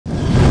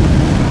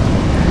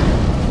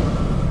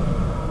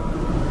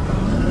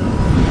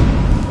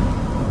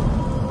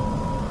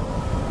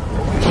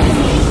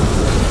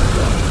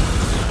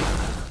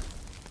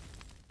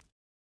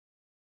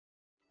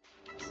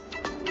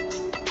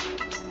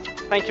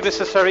Thank you,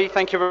 Mr. Sari.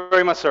 Thank you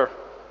very much, sir.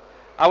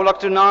 I would like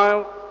to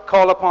now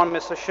call upon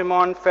Mr.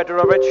 Shimon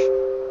Fedorovich,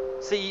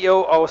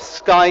 CEO of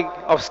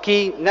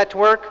Skey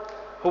Network,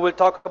 who will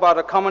talk about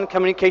a common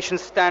communication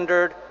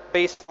standard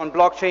based on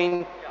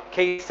blockchain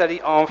case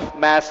study of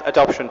mass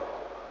adoption.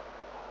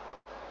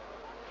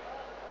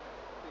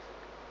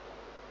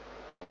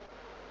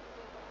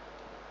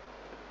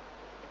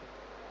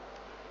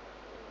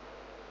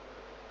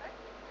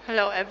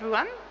 Hello,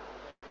 everyone.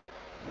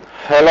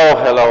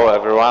 Hello,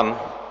 everyone.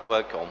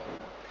 Welcome.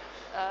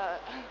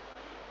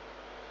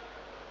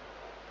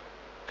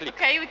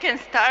 Okay, we can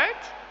start.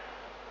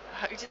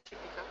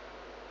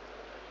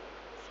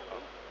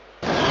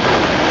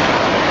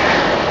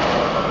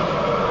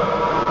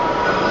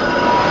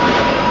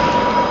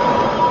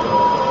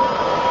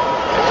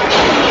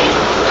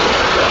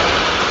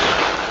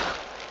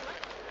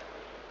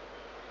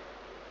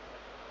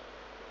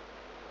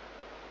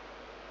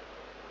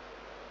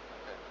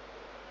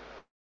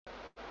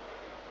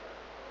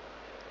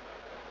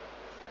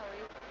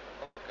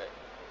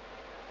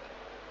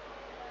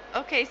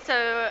 Okay,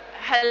 so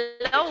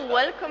hello,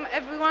 welcome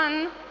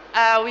everyone.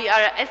 We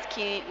are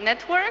Skey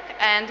Network,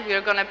 and we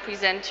are going to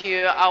present to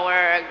you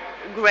our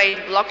great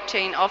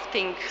blockchain of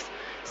things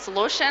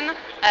solution,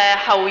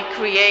 how we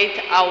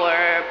create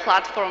our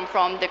platform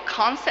from the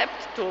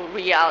concept to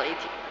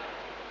reality.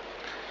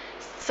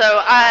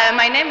 So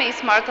my name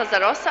is Marta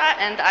Zarosa,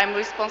 and I'm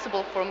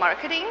responsible for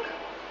marketing.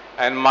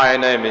 And my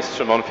name is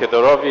Shimon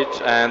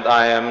Fedorovich, and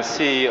I am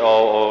CEO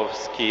of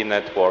Skey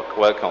Network.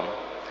 Welcome.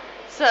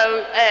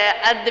 So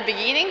at the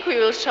beginning, we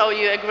will show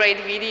you a great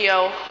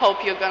video.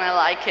 Hope you're gonna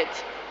like it.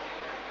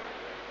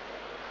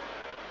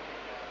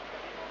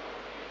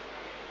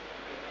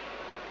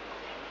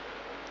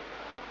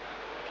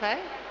 Okay.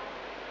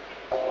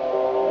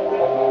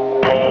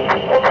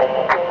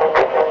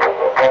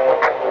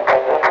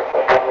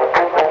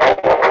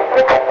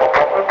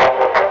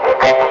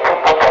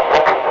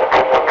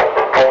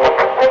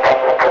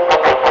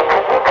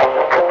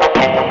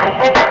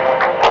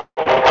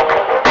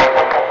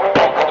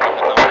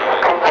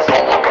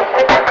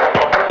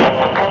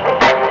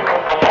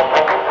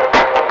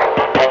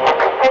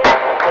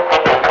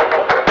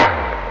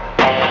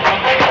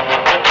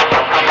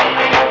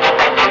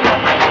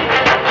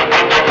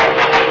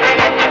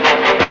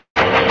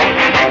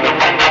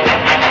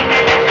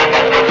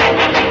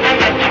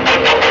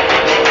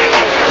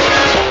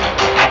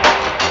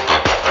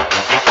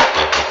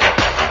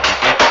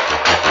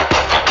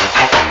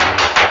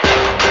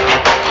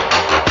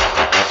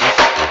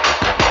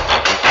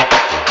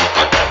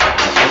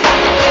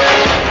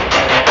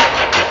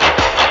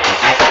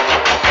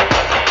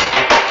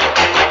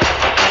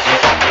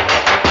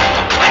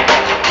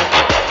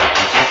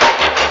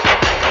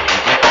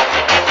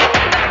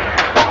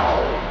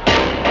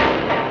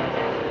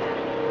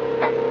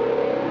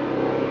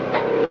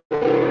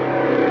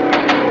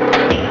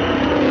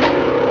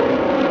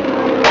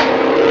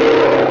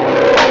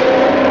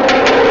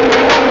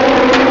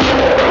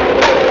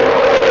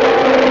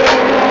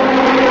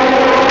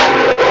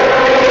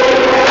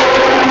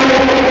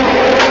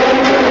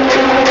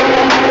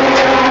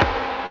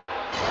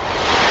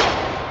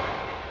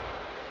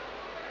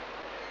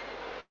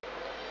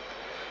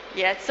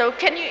 Yeah, so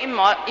can you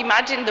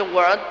imagine the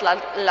world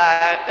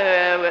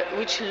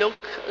which look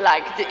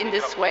like in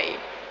this way?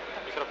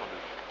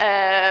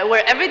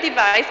 Where every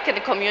device can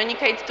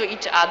communicate to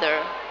each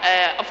other.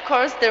 Of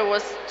course, there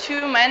was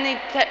too many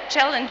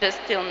challenges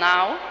till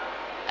now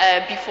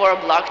before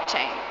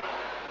blockchain.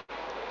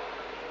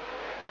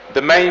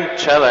 The main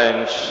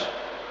challenge,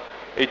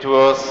 it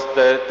was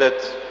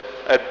that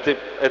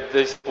at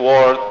this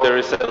world there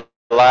is a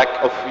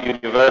lack of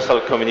universal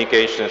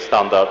communication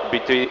standard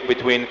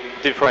between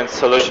different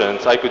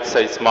solutions. I could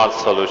say smart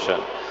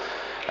solution.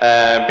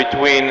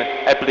 Between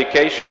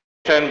application,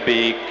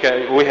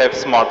 we have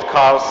smart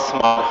cars,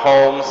 smart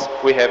homes,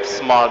 we have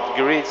smart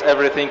grids,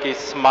 everything is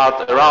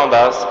smart around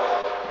us,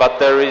 but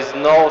there is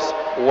no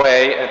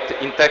way,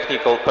 in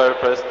technical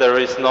purpose, there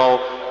is no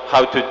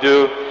how to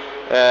do,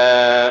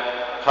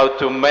 how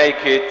to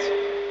make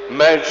it,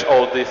 merge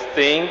all these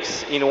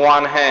things in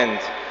one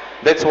hand.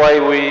 That's why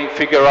we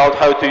figure out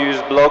how to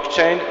use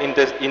blockchain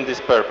in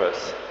this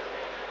purpose.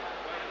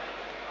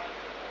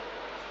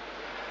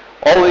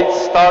 All it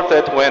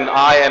started when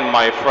I and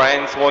my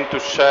friends want to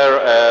share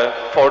a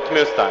Ford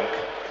Mustang,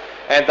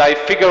 and I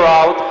figure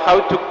out how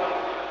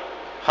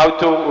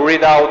to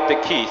read out the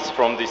keys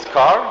from this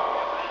car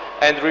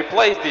and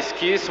replace these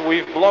keys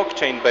with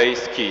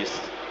blockchain-based keys.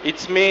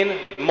 It's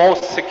mean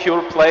most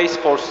secure place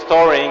for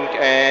storing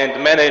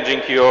and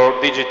managing your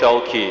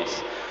digital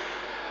keys.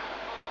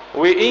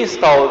 We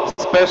installed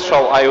a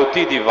special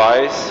IoT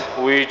device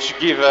which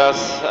gives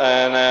us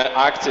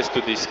access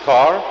to this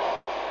car.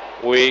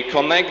 We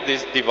connect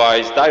this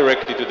device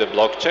directly to the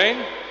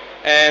blockchain,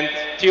 and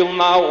till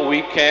now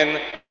we can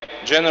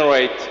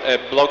generate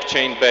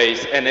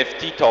blockchain-based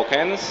NFT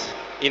tokens.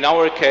 In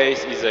our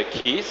case is a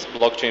keys,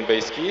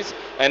 blockchain-based keys,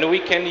 and we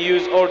can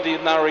use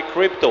ordinary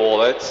crypto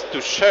wallets to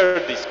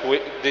share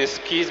these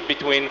keys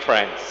between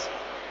friends.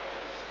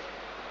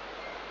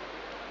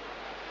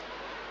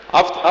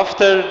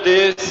 After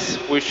this,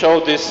 we show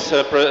this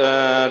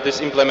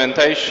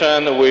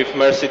implementation with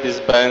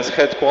Mercedes-Benz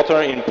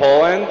headquarters in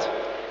Poland.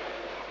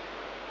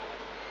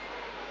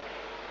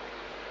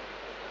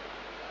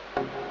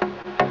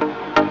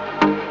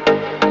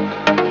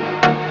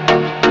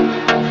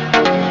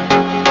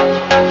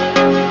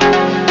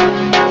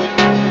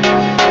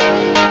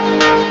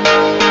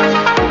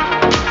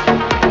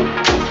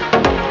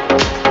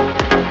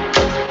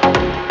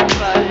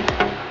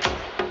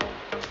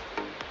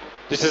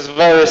 This is a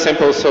very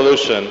simple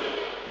solution.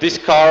 This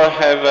car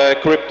have a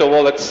crypto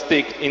wallet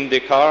stick in the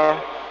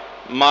car.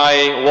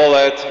 My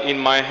wallet in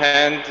my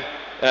hand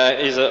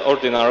is an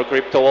ordinary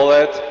crypto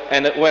wallet,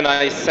 and when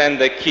I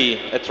send a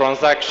key, a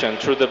transaction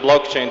through the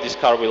blockchain, this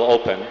car will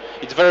open.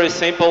 It's very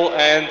simple,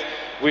 and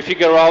we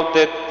figure out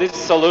that this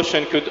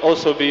solution could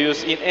also be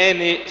used in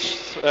any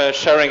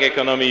sharing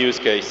economy use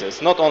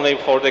cases, not only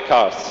for the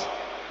cars.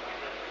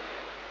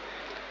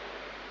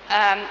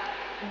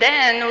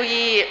 Then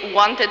we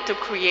wanted to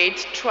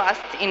create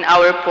trust in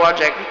our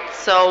project.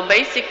 So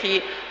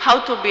basically, how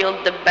to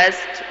build the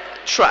best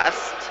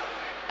trust.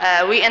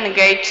 We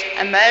engaged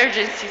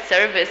emergency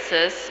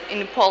services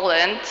in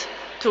Poland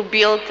to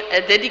build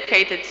a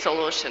dedicated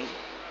solution.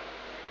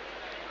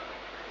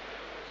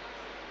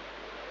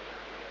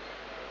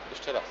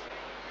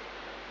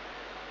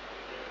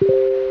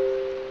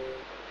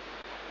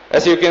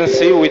 As you can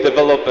see, we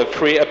developed a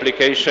free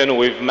application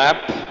with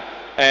map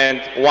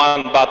and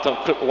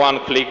one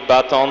click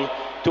button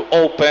to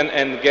open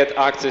and get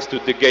access to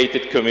the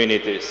gated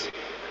communities.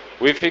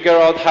 We figure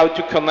out how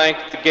to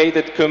connect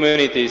gated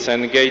communities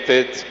and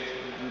gated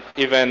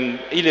even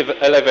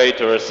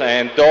elevators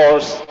and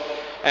doors,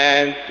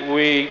 and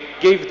we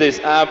give this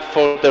app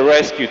for the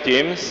rescue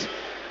teams.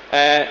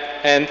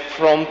 And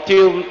from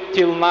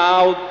till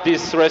now,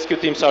 these rescue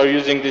teams are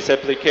using this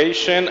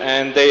application,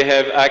 and they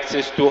have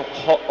access to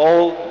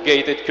all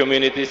gated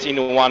communities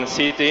in one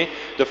city.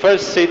 The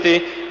first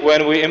city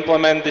when we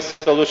implement this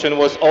solution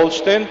was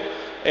Olsztyn.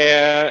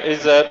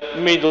 Is a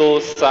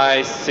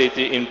middle-sized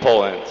city in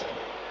Poland.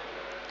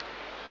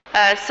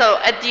 So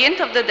at the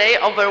end of the day,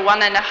 over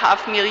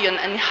 1.5 million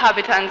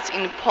inhabitants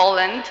in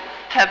Poland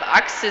have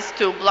access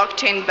to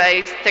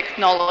blockchain-based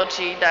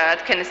technology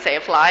that can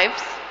save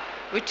lives,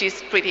 which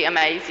is pretty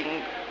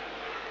amazing.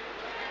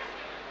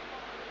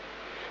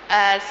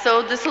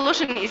 So the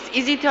solution is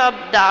easy to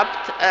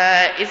adapt,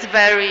 it's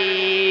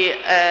very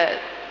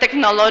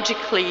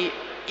technologically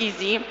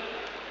easy.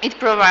 It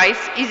provides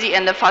easy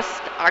and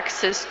fast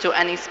access to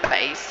any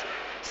space.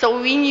 So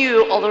we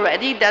knew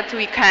already that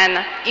we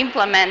can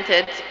implement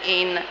it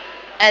in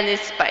any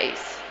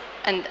space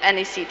and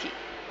any city.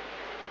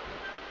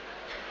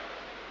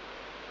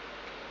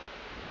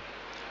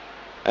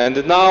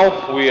 And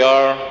now we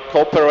are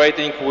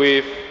cooperating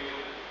with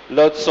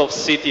lots of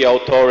city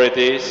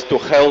authorities to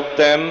help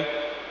them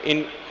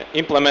in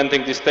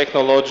implementing this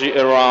technology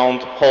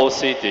around whole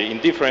city in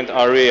different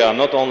areas,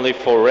 not only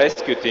for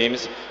rescue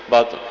teams,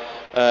 but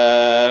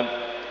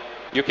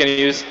you can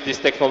use this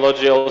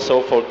technology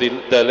also for the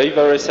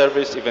delivery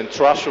service, even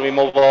trash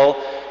removal,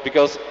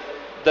 because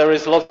there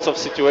is lots of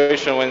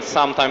situations when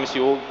sometimes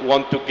you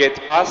want to get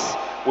pass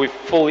with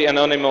fully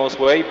anonymous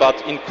way,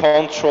 but in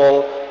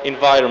control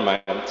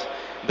environment.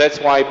 That's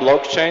why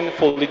blockchain,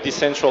 fully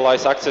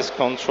decentralized access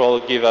control,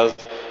 give us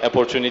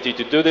opportunity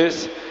to do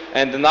this.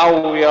 And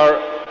now we are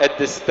at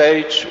the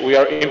stage we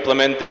are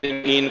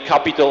implementing in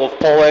capital of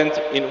Poland,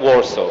 in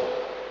Warsaw.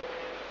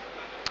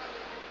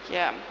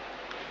 Yeah.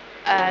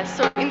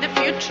 So in the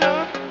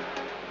future,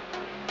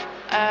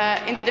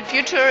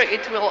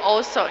 it will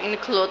also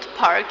include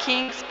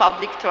parkings,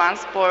 public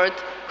transport,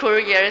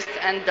 couriers,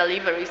 and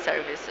delivery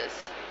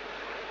services,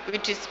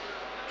 which is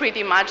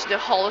pretty much the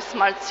whole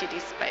smart city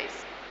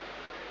space.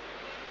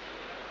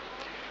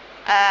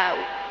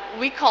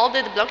 We called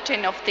it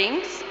blockchain of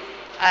things,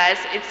 as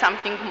it's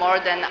something more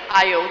than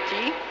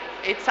IoT.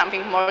 It's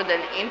something more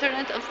than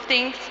Internet of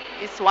Things.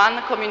 It's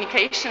one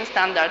communication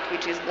standard,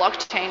 which is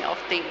blockchain of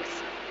things.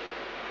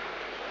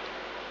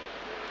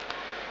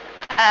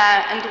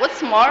 And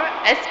what's more,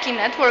 Skey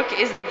Network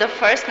is the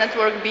first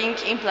network being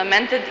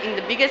implemented in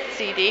the biggest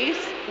cities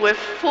with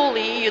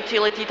fully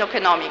utility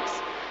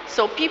tokenomics.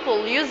 So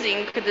people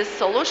using this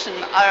solution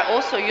are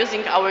also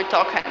using our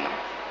token,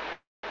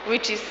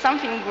 which is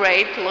something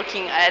great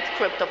looking at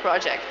crypto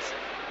projects.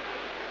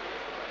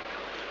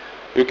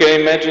 You can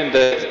imagine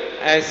that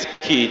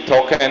Skey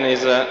token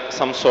is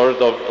some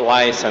sort of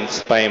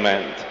license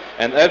payment,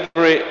 and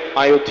every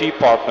IoT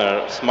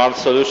partner, smart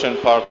solution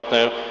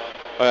partner,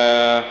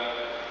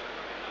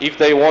 if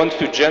they want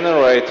to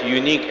generate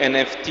unique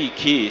NFT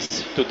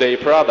keys to their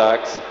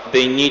products,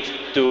 they need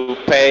to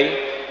pay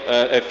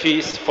a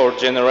fees for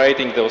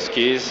generating those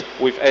keys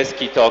with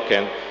Skey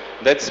token.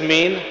 That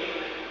means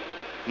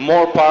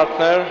more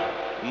partner,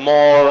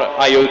 more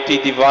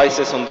IoT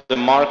devices on the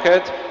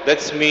market.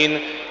 That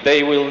means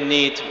they will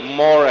need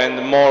more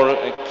and more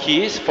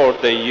keys for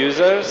the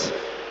users.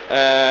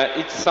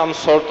 It's some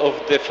sort of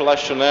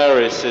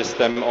deflationary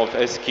system of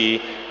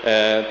Skey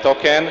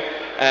token.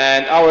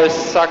 And our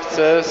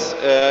success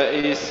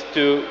is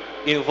to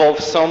involve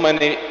so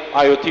many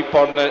IoT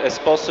partners as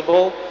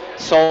possible,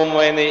 so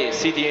many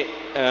city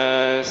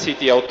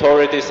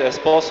authorities as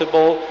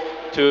possible,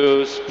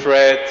 to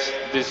spread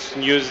this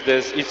news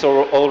that it's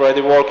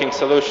already working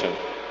solution.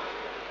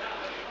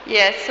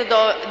 Yes, so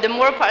the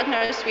more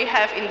partners we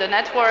have in the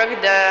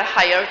network, the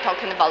higher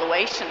token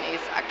valuation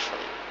is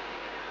actually.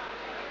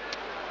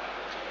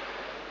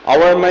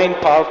 Our main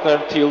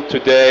partner till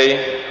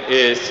today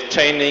is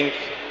Chainlink.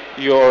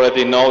 You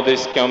already know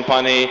this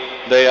company.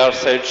 They are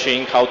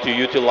searching how to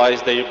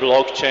utilize their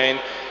blockchain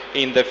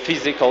in the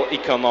physical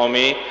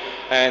economy,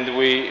 and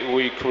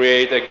we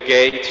create a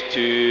gate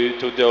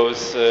to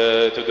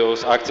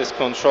those access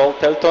control.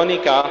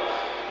 Teltonika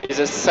is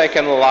the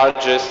second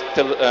largest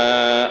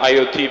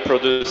IoT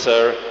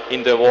producer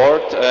in the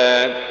world.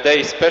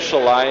 They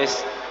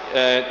specialize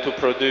to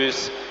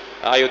produce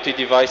IoT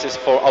devices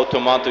for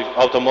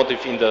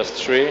automotive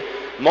industry.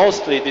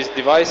 Mostly these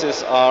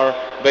devices are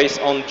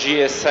based on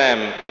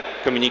GSM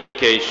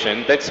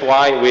communication. That's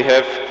why we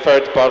have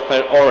third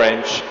partner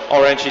Orange.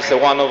 Orange is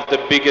one of the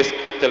biggest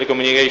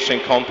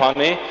telecommunication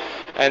company,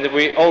 and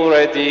we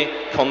already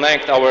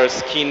connect our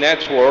Skey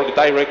network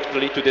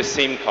directly to the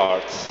SIM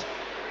cards.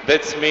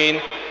 That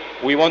means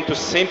we want to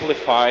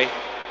simplify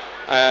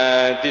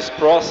this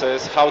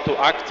process, how to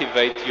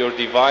activate your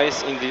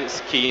device in the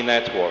Skey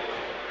network.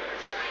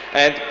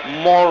 And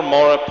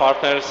more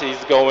partners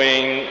is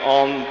going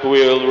on.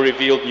 We will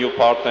reveal new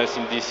partners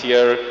in this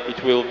year.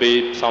 It will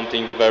be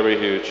something very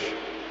huge.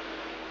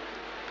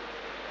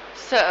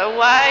 So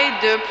why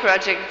do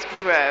projects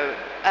grow?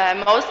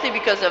 Mostly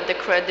because of the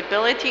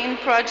credibility in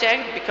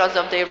project, because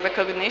of their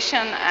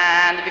recognition,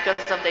 and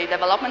because of their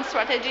development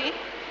strategy.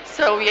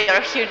 So we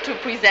are here to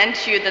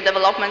present you the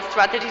development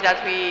strategy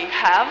that we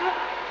have,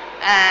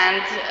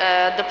 and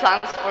the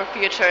plans for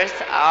futures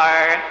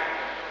are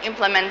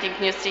implementing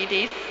new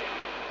cities.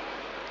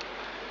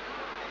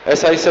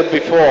 As I said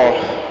before,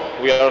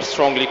 we are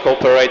strongly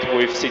cooperate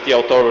with city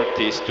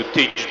authorities to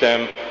teach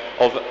them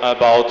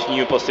about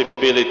new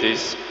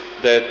possibilities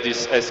that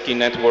this Skey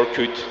network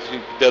could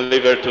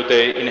deliver to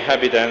the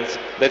inhabitants.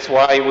 That's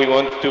why we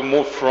want to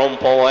move from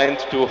Poland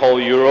to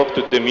whole Europe,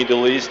 to the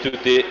Middle East, to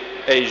the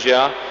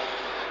Asia.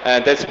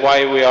 And that's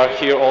why we are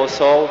here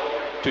also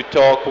to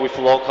talk with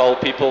local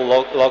people,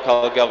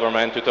 local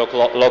government, to talk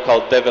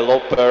local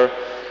developer,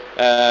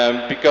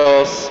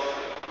 because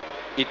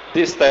at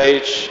this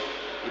stage,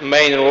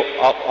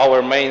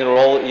 our main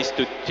role is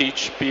to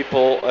teach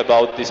people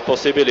about these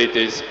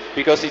possibilities,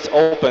 because it's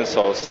open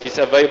source, it's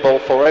available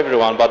for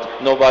everyone, but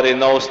nobody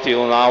knows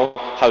till now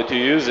how to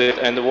use it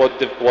and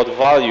what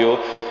value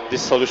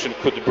this solution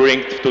could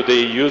bring to the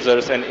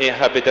users and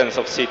inhabitants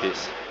of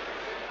cities.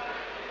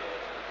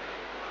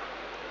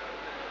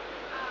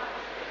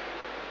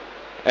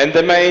 And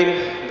the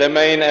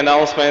main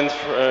announcement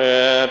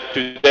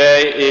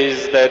today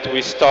is that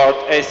we start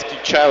Skey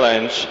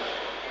Challenge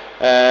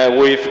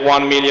with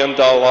 $1 million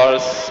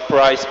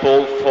prize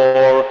pool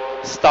for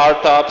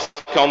startups,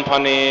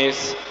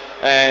 companies,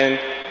 and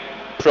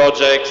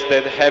projects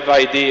that have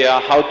idea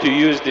how to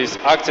use this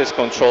access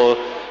control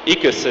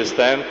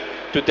ecosystem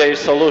to their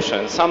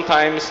solutions.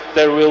 Sometimes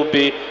there will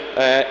be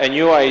a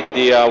new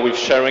idea with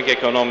sharing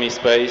economy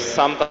space.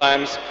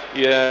 Sometimes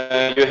you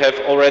have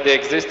already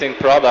existing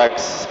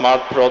products,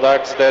 smart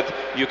products, that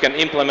you can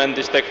implement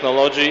this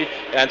technology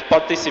and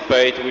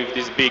participate with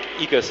this big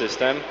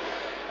ecosystem.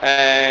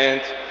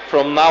 And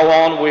from now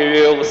on, we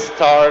will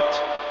start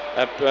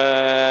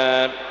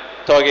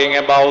talking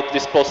about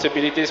these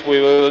possibilities.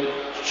 We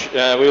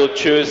will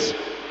choose,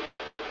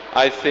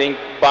 I think,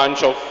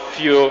 bunch of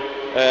few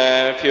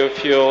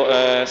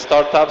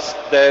startups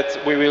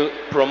that we will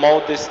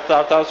promote. These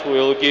startups, we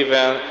will give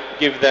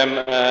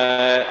them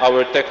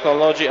our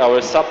technology,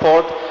 our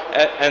support,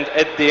 and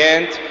at the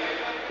end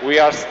we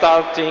are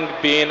starting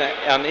being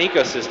an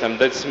ecosystem.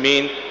 That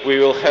means we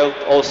will help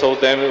also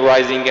them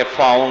raising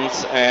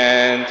funds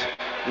and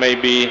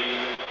maybe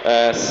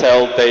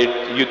sell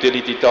their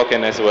utility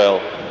token as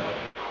well.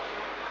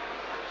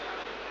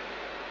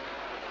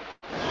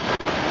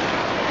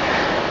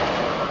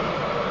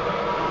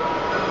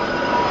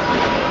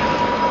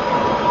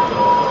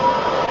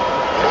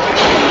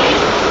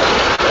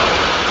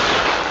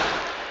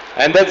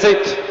 And that's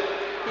it.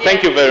 Yeah.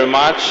 Thank you very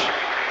much.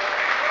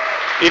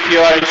 If you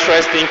are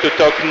interested to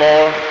talk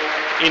more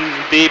in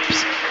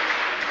depth,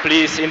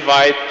 please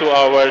invite to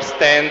our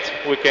stand.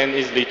 We can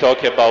easily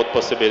talk about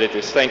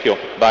possibilities. Thank you.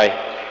 Bye.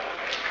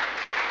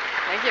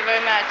 Thank you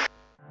very much.